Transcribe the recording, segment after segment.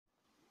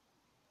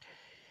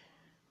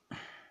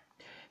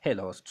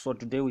Hello, so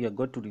today we are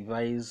going to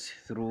revise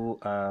through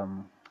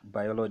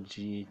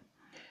biology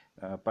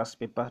past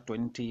paper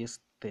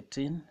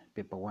 2013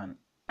 paper 1.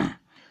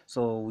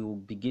 So we will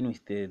begin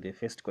with the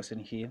first question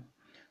here.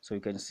 So you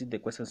can see the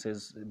question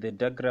says the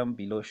diagram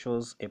below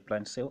shows a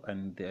plant cell,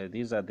 and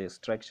these are the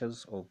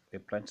structures of a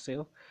plant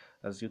cell,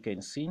 as you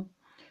can see.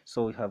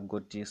 So we have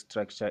got the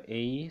structure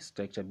A,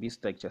 structure B,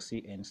 structure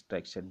C, and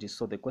structure D.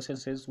 So the question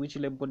says which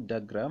labeled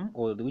diagram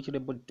or which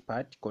labeled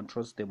part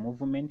controls the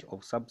movement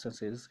of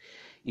substances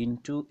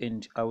into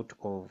and out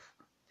of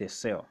the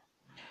cell.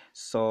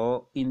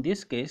 So in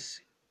this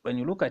case, when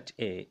you look at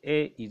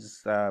A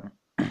is a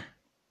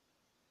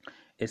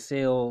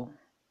cell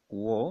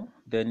wall,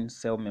 then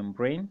cell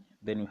membrane,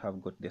 then we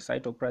have got the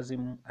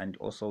cytoplasm, and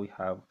also we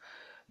have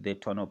the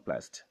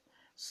tonoplast.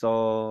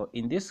 So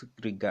in this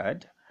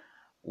regard,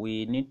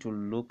 we need to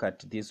look at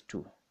these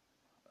two,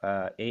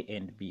 A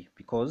and B,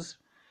 because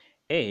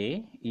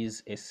A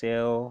is a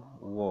cell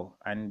wall,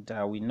 and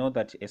we know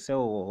that a cell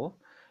wall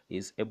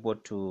is able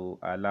to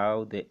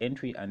allow the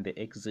entry and the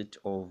exit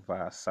of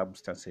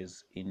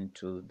substances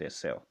into the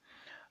cell,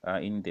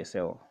 in the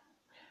cell.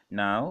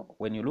 Now,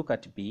 when you look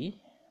at B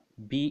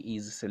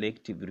is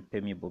selectively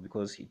permeable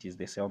because it is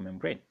the cell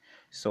membrane.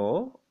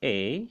 So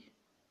A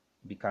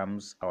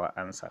becomes our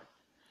answer.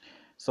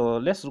 So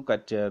let's look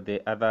at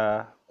the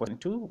other question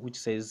 2, which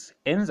says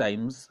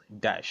enzymes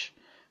dash,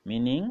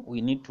 meaning we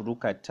need to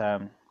look at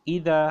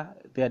either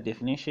their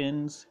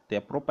definitions, their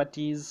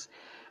properties,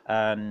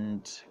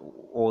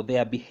 or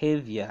their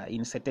behavior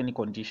in certain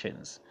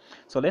conditions.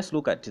 So let's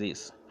look at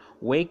this.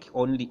 Work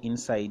only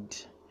inside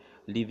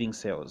living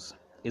cells.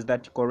 Is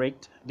that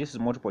correct? This is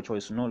multiple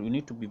choice. No, you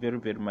need to be very,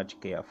 very much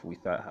careful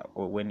with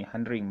when you're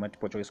handling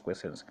multiple choice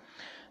questions.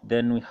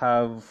 Then we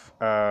have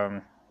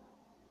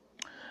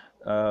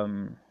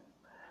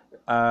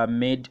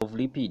made of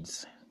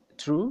lipids.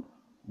 True?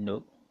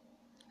 No.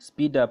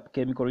 Speed up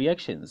chemical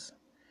reactions.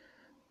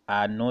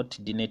 Are not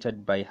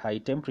denatured by high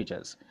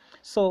temperatures.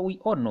 So we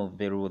all know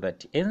very well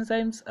that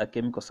enzymes are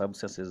chemical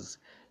substances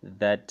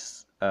that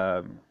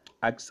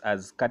acts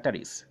as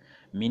catalysts,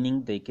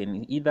 meaning they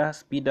can either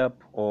speed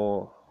up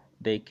or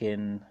they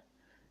can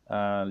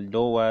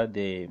lower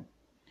the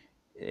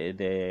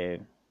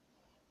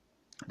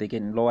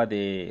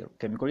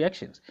chemical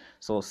reactions.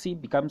 So C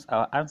becomes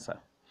our answer.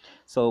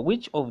 So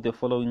which of the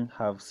following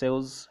have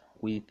cells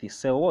with the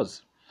cell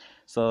walls?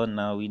 So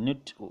now we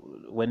need to,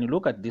 when you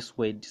look at this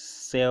word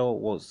cell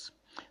walls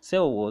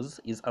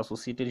is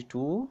associated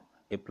to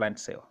a plant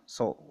cell.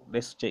 So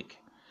let's check.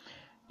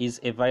 Is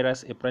a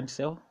virus a plant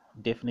cell?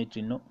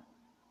 Definitely no.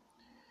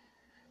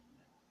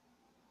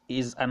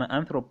 Is an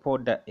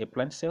arthropod a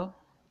plant cell?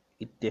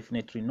 It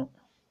definitely no.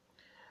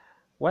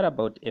 What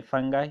about a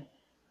fungi?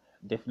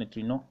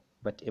 Definitely no.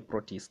 But a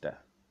protista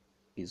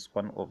is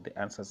one of the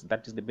answers.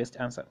 That is the best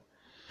answer.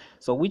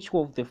 So which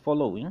of the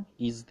following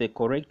is the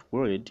correct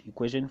word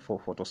equation for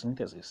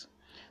photosynthesis?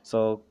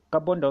 So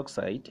carbon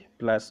dioxide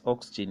plus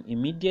oxygen.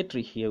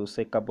 Immediately here we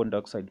say carbon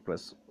dioxide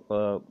plus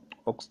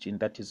oxygen.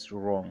 That is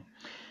wrong.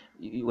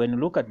 When you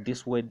look at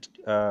this word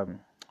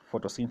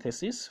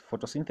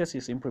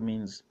photosynthesis simply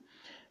means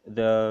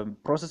the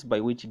process by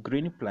which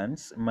green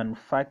plants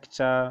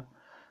manufacture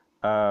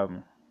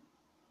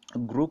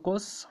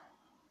glucose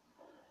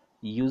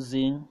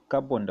using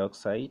carbon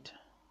dioxide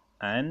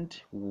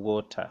and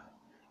water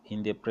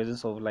in the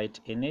presence of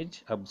light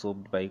energy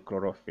absorbed by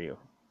chlorophyll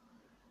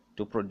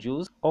to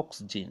produce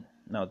oxygen.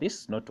 Now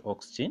this is not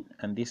oxygen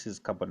and this is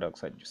carbon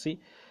dioxide. You see,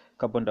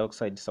 carbon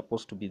dioxide is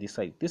supposed to be this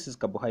side. This is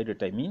carbohydrate,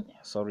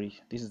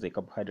 this is the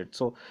carbohydrate.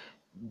 So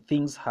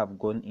things have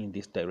gone in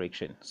this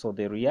direction. So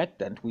the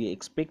reactant, we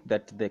expect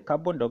that the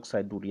carbon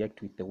dioxide will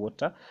react with the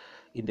water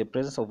in the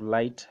presence of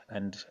light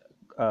and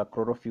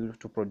chlorophyll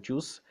to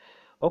produce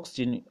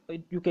oxygen.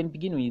 You can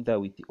begin either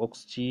with the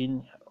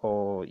oxygen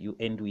or you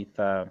end with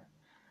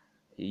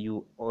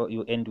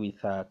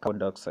carbon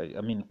dioxide,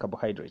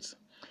 carbohydrates.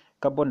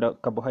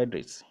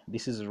 Carbohydrates,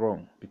 this is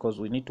wrong because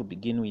we need to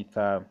begin with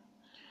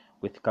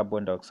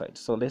carbon dioxide.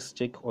 So let's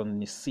check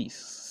on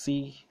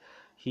C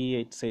here.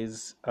 It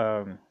says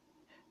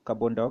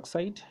carbon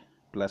dioxide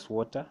plus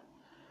water,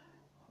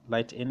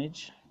 light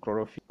energy,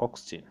 chlorophyll,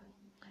 oxygen.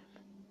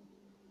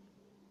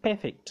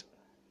 Perfect.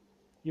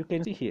 You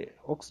can see here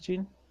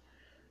oxygen,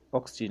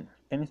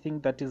 anything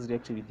that is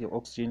reacting with the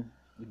oxygen,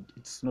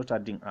 it's not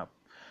adding up.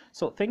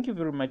 So thank you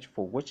very much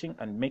for watching,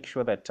 and make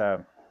sure that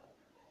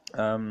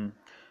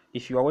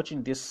if you are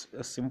watching this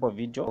simple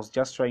video, I was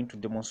just trying to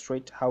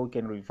demonstrate how we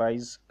can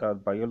revise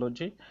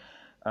biology.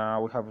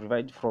 We have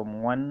revised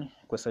from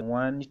question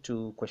 1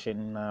 to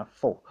question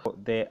 4.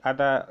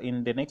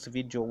 In the next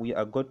video we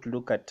are going to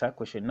look at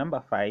question number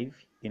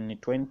 5 in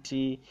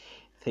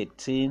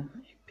 2013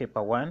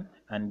 paper 1,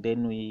 and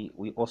then we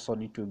also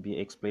need to be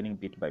explaining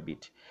bit by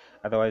bit.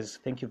 Otherwise,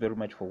 thank you very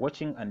much for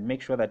watching, and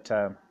make sure that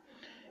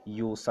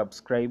you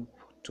subscribe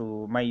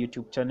to my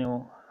YouTube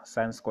channel,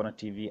 Science Corner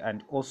TV,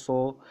 and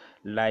also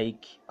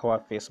like our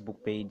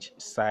Facebook page,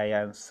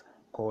 Science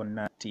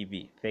Corner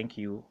TV. Thank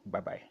you.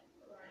 Bye bye.